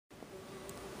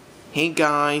Hey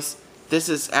guys, this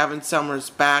is Evan Summers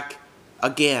back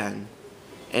again,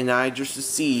 and I just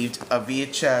received a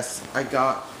VHS I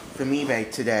got from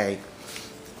eBay today,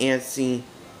 and it's the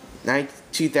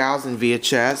 2000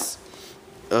 VHS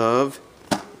of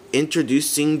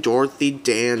Introducing Dorothy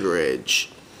Dandridge.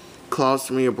 Claus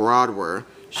from your Broadway.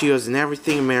 She was in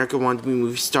everything America wanted to be a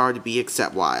movie star to be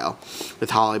except while,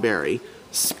 with Holly Berry.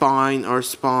 Spine,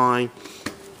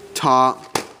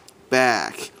 top,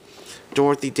 back.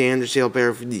 Dorothy Dandridge, they'll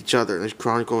bear with each other in this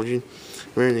chronicle.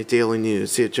 We're in the Daily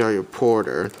News. CHR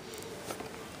reporter.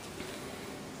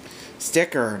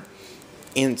 Sticker.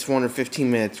 And it's 1 or 15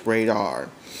 minutes radar.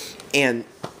 And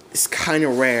it's kind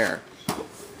of rare.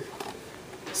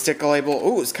 Sticker label.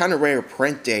 Oh, it's kind of rare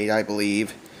print date, I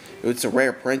believe. It's a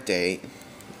rare print date.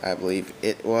 I believe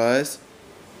it was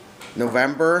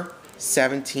November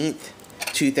 17th,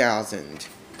 2000.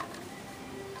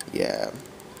 Yeah.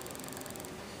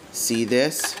 See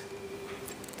this?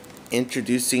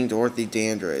 Introducing Dorothy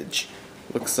Dandridge.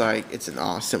 Looks like it's an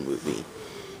awesome movie.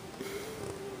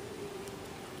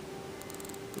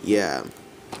 Yeah.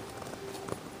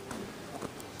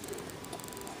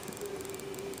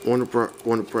 Warner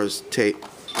Bros. Tape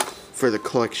for the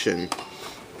collection,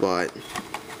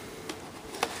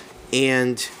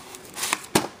 and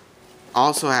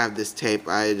also have this tape.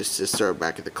 I just throw it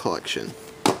back at the collection.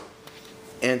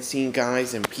 And see you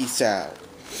guys, and peace out.